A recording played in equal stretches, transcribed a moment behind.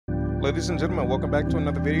Ladies and gentlemen, welcome back to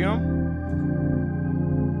another video.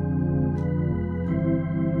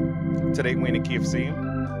 Today we're in the key of C,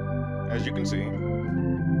 as you can see.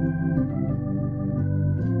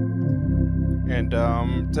 And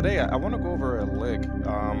today I want to go over a lick.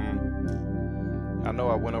 I know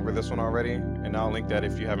I went over this one already, and I'll link that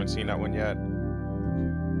if you haven't seen that one yet.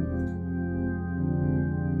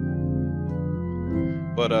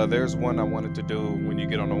 But there's one I wanted to do when you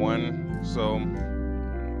get on the one. So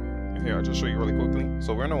here, I'll just show you really quickly.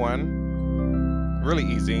 So we're in a one, really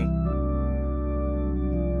easy.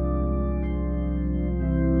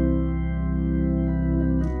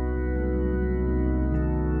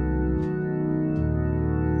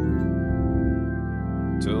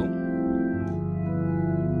 Two,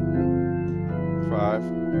 5,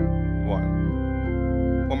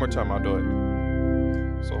 1. One more time, I'll do it.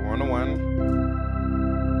 So we're on a one.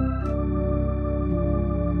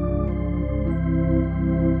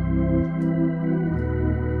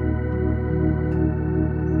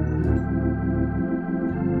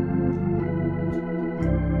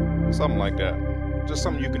 Something like that. Just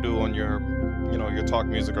something you can do on your, your talk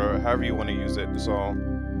music or however you want to use it. So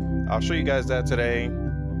I'll show you guys that today,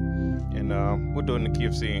 and we'll do it in the key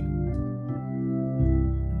of C.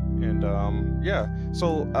 And yeah.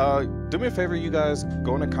 So do me a favor, you guys,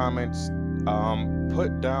 go in the comments,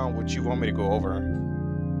 put down what you want me to go over.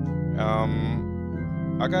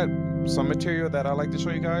 I got some material that I like to show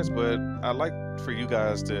you guys, but I'd like for you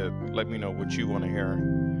guys to let me know what you want to hear.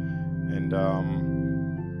 And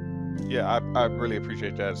yeah, I really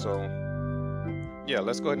appreciate that. So yeah,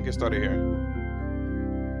 let's go ahead and get started here.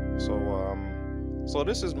 So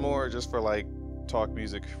this is more just for like talk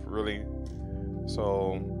music, really.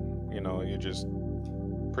 So you're just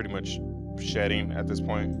pretty much shedding at this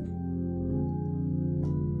point.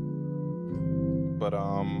 But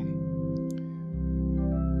all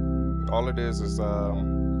it is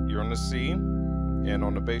you're on the C, and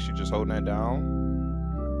on the bass you're just holding that down.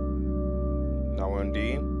 Now we're on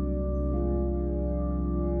D.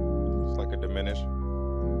 It's like a diminish.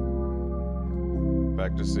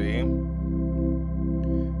 Back to C.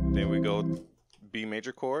 Then we go B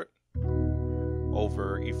major chord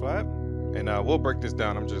over E flat. And we'll break this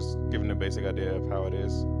down. I'm just giving the basic idea of how it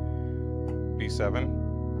is. B7.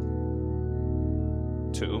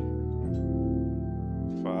 2,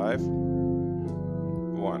 5,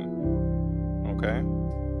 1. Okay.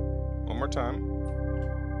 One more time.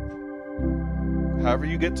 However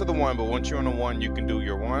you get to the one, but once you're on a one, you can do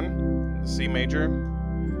your one, C major,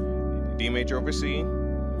 D major over C.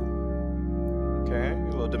 Okay, a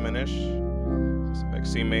little diminish. So back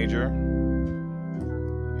C major,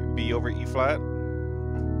 B over E flat,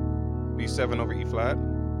 B7 over E flat,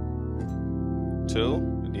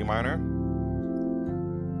 2, D minor,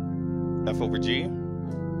 F over G,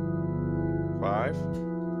 5,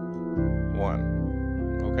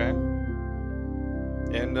 1. Okay.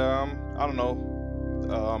 And I don't know.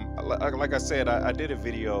 Like I said, I did a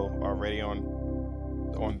video already on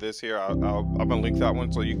this here. I'm gonna link that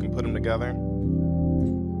one so you can put them together.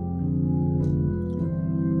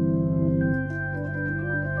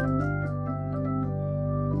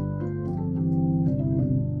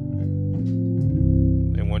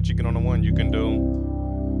 And once you get on the one, you can do.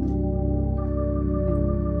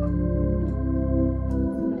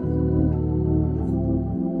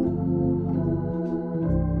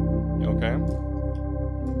 Okay.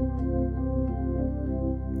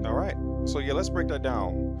 All right. So yeah, let's break that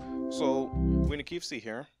down. So we're in the key of C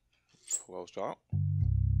here. Close shot.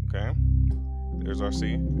 Okay. There's our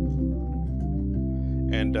C.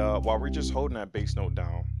 And while we're just holding that bass note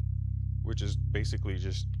down, we're just basically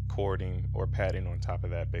just chording or padding on top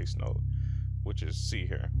of that bass note, which is C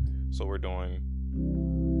here. So we're doing.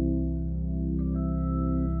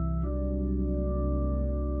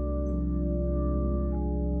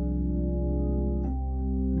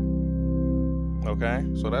 Okay,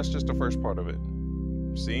 so that's just the first part of it.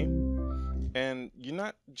 See? And you're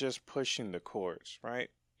not just pushing the chords, right?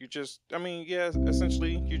 You just, yeah,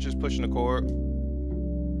 essentially, you're just pushing the chord.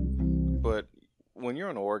 But when you're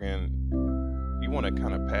on organ, you want to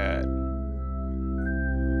kind of pad.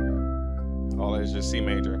 All that is just C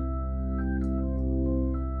major.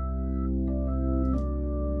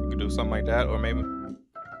 You could do something like that, or maybe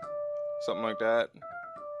something like that.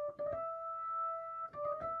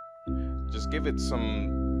 Just give it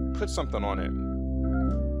some, put something on it.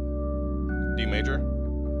 D major.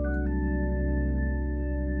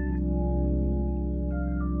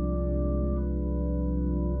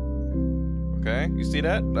 Okay, you see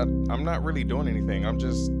that? I'm not really doing anything. I'm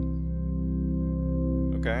just,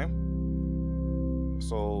 okay.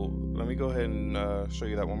 So let me go ahead and show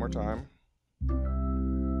you that one more time.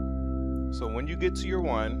 So when you get to your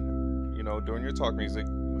one, you know, during your talk music,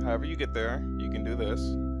 however you get there, you can do this.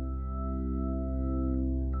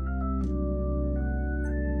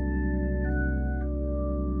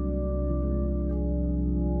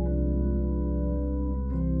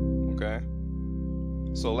 Okay.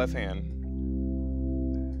 So left hand.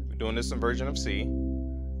 We're doing this inversion of C.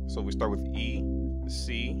 So we start with E,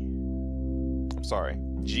 C,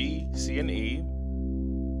 G, C, and E.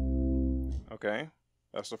 Okay,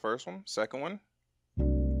 that's the first one. Second one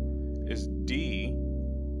is D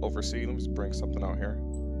over C. Let me just bring something out here.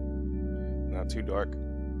 Not too dark.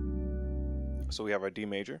 So we have our D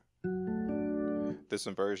major. This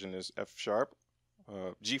inversion is F sharp,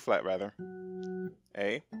 G flat rather,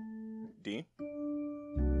 A, D,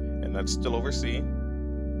 and that's still over C.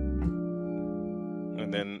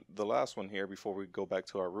 And then the last one here before we go back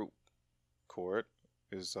to our root chord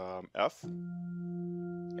is F,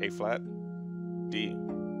 A flat, D,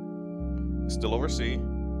 still over C,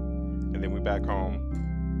 and then we back home.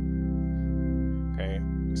 Okay,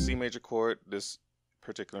 C major chord, this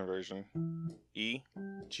particular version, E,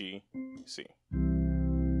 G, C.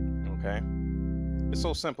 Okay, it's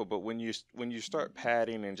so simple, but when you start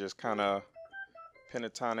padding and just kind of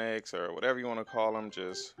pentatonics or whatever you want to call them,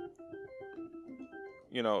 just,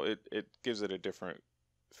 you know, it gives it a different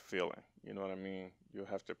feeling. You know what I mean? You'll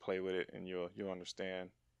have to play with it and you'll understand.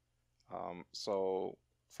 So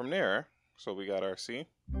from there, so we got our C,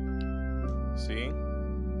 C,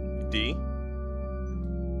 D.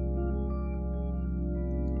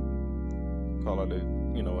 Call it a,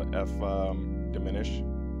 you know, an F diminish.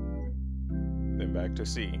 Then back to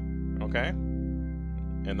C. Okay?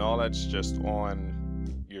 And all that's just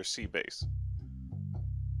on your C bass.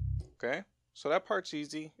 Okay? So that part's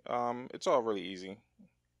easy. It's all really easy.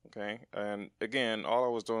 Okay? And again, all I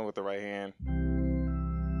was doing with the right hand.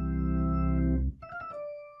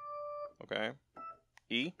 Okay?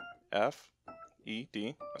 E, F, E,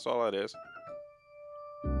 D. That's all that is.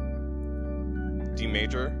 D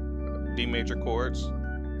major chords.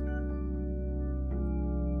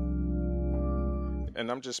 And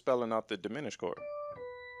I'm just spelling out the diminished chord.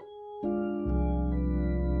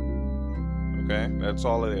 Okay? That's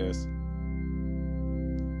all it is.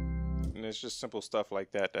 And it's just simple stuff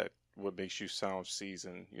like that that what makes you sound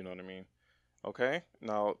seasoned, you know what I mean? Okay?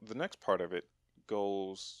 Now, the next part of it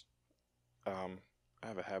goes, I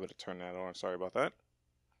have a habit of turning that on, sorry about that.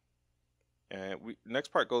 And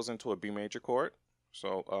next part goes into a B major chord.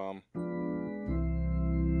 So,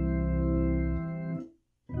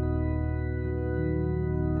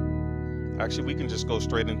 actually, we can just go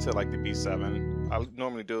straight into like the B7. I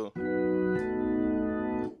normally do,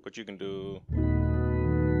 but you can do,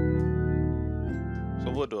 so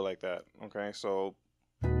we'll do it like that. Okay, so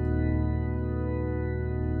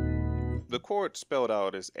the chord spelled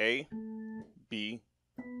out is A, B,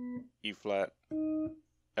 E flat,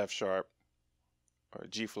 F sharp, or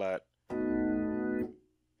G flat,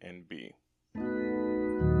 and B.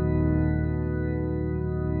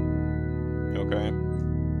 Okay.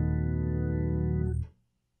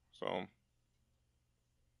 So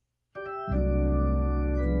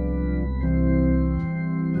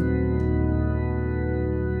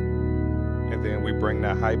and then we bring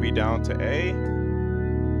that high B down to A.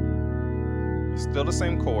 Still the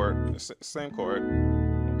same chord,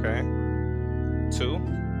 okay? 2.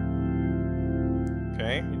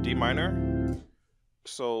 Okay, D minor.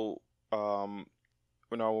 So now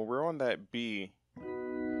when we're on that B,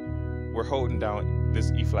 we're holding down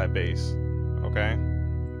this E flat bass, okay?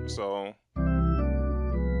 So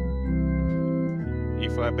E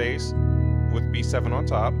flat bass with B7 on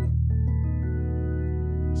top.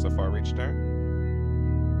 So far reach there.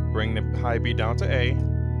 Bring the high B down to A.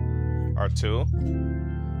 Our 2.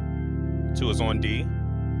 2 is on D.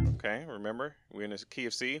 Okay, remember we're in the key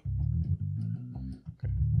of C.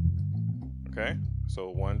 Okay, so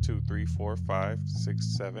 1, 2, 3, 4, 5,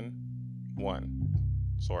 6, 7, 1.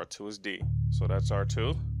 So our 2 is D. So that's our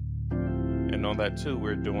 2. And on that 2,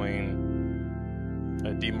 we're doing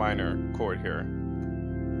a D minor chord here.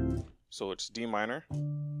 So it's D minor,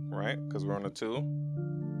 right? Because we're on a 2.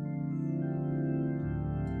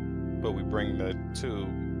 But we bring the 2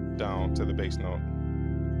 down to the bass note.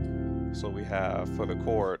 So we have for the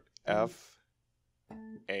chord F,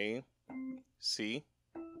 A, C,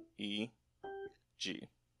 E, G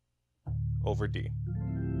over D.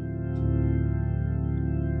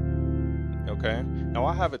 Okay, now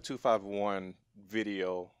I have a 251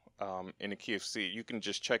 video in the key of C. You can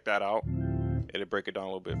just check that out. It'll break it down a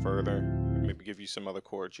little bit further. Maybe give you some other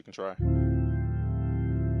chords you can try.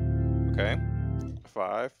 Okay,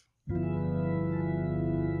 5.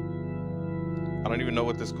 I don't even know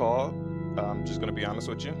what this is called. I'm just gonna be honest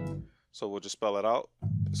with you. So we'll just spell it out.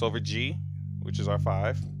 It's over G, which is our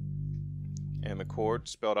 5. And the chord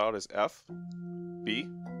spelled out is F, B,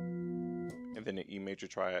 and then the E major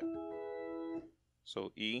triad.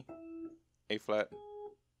 So E, A flat,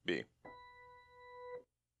 B.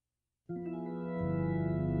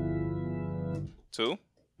 2,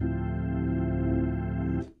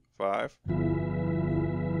 5,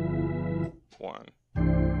 1.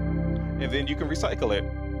 And then you can recycle it.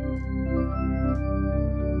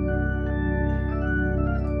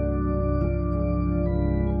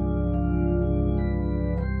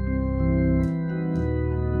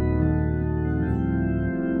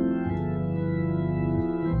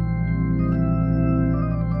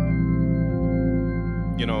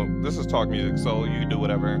 You know, this is talk music, so you can do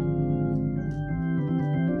whatever.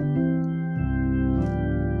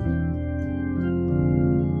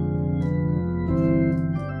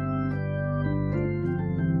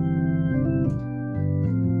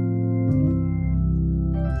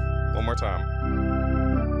 One more time.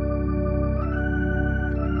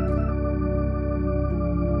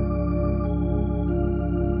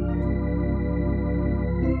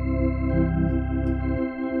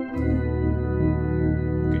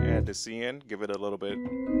 Add the C in, give it a little bit.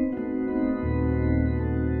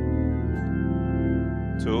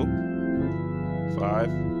 2, 5,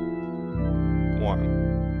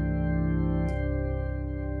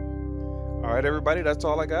 1. All right, everybody, that's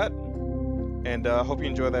all I got. And hope you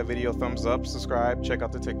enjoyed that video. Thumbs up, subscribe, check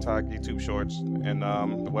out the TikTok, YouTube Shorts, and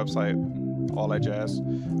the website, all that jazz.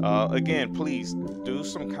 Again, please do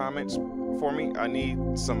some comments for me. I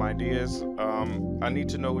need some ideas. I need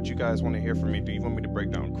to know what you guys want to hear from me. Do you want me to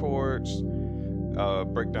break down chords,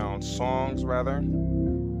 break down songs rather,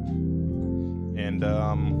 and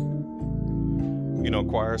you know,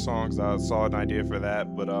 choir songs? I saw an idea for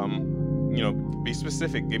that, but you know, be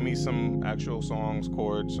specific. Give me some actual songs,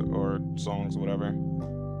 chords, or songs, whatever.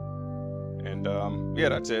 And yeah,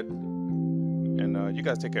 that's it. And you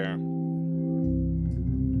guys take care.